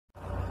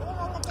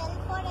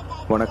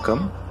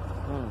வணக்கம்.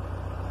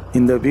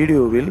 இந்த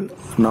வீடியோவில்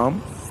நாம்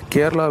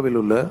கேரளாவில்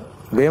உள்ள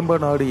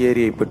வேம்பநாடு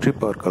ஏரியை பற்றி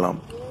பார்க்கலாம்.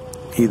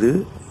 இது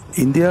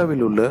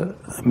இந்தியாவில் உள்ள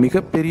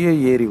மிகப்பெரிய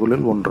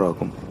ஏரிகளுள்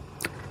ஒன்றாகும்.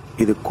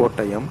 இது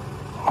கோட்டயம்,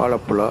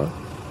 ஆலப்புழா,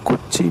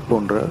 கொச்சி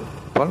போன்ற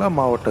பல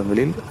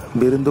மாவட்டங்களில்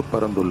விரிந்து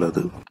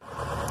பரந்துள்ளது.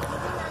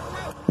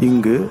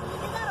 இங்கு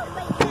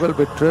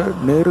புகழ்பெற்ற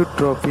நேரு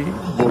டிராஃபி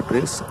போட்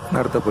ரேஸ்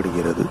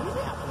நடத்தப்படுகிறது.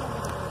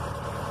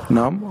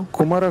 நாம்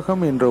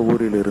குமரகம் என்ற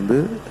ஊரிலிருந்து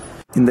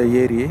இந்த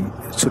ஏரியை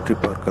சுற்றி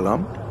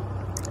பார்க்கலாம்.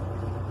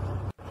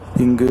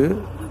 இங்கு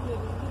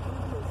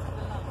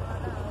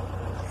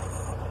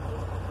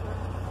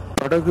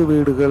படகு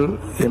வீடுகள்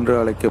என்று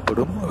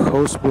அழைக்கப்படும்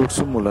ஹவுஸ்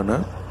போட்ஸும் உள்ளன.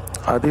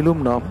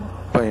 அதிலும் நாம்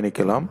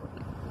பயணிக்கலாம்.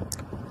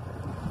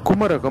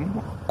 குமரகம்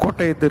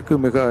கோட்டயத்திற்கு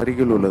மிக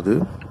அருகில் உள்ளது.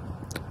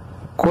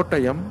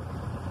 கோட்டயம்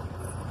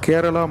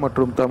கேரளா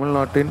மற்றும்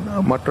தமிழ்நாட்டின்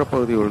மற்ற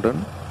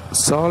பகுதிகளுடன்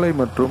சாலை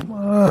மற்றும்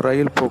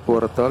ரயில்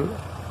போக்குவரத்தால்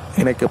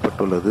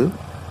இணைக்கப்பட்டுள்ளது.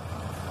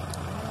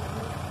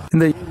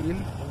 இந்த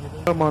ஏரியில்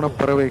ஏராளமான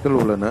பறவைகள்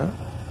உள்ளன.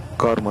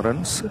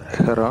 கார்மரன்ஸ்,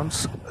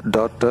 ஹெரான்ஸ்,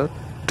 டார்டர்,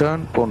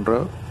 டர்ன் போன்ற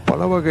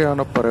பல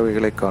வகையான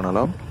பறவைகளை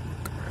காணலாம்.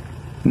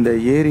 இந்த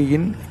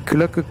ஏரியின்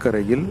கிழக்கு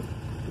கரையில்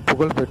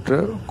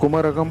புகழ்பெற்ற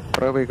குமரகம்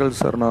பறவைகள்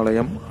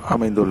சரணாலயம்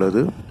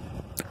அமைந்துள்ளது.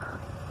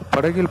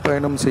 படகில்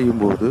பயணம்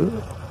செய்யும்போது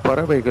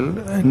பறவைகள்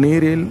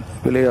நீரில்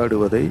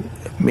விளையாடுவதை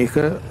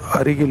மிக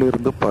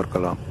அருகிலிருந்து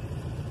பார்க்கலாம்.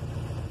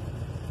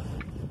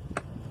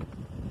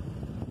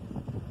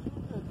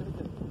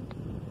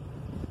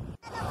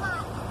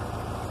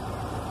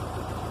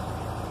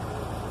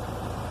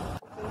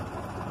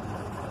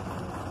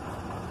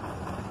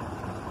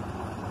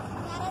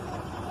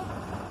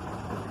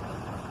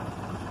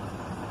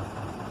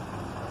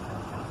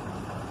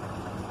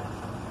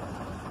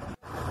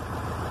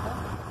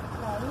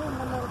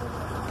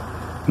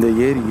 இந்த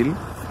ஏரியில்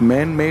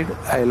மேன்மேட்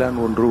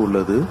ஐலாண்ட் ஒன்று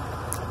உள்ளது.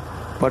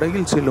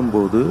 படகில் செல்லும்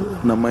போது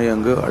நம்மை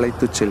அங்கு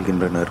அழைத்து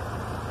செல்கின்றனர்.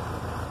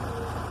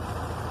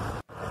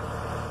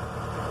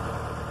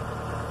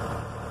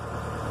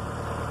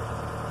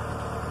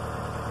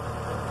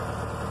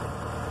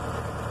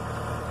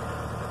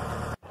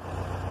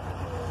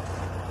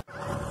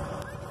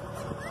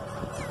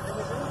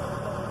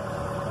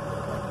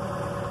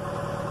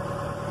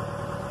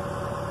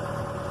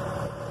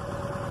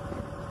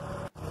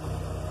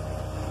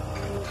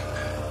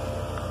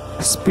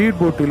 ஸ்பீட்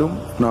போட்டிலும்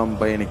நாம்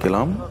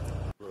பயணிக்கலாம்.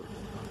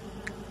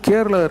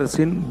 கேரள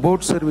அரசின்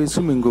போட்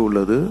சர்வீஸும் இங்கு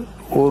உள்ளது.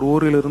 ஒரு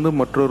ஊரிலிருந்து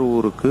மற்றொரு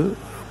ஊருக்கு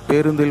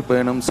பேருந்தில்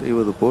பயணம்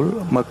செய்வது போல்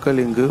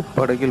மக்கள் இங்கு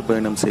படகில்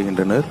பயணம்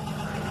செய்கின்றனர்.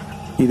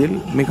 இதில்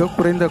மிக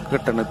குறைந்த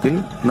கட்டணத்தில்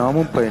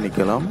நாமும்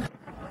பயணிக்கலாம்.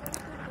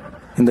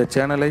 இந்த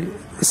சேனலை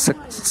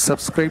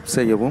சப்ஸ்கிரைப்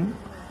செய்யவும்,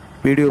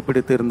 வீடியோ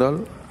பிடித்திருந்தால்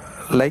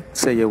லைக்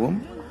செய்யவும்.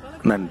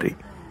 நன்றி.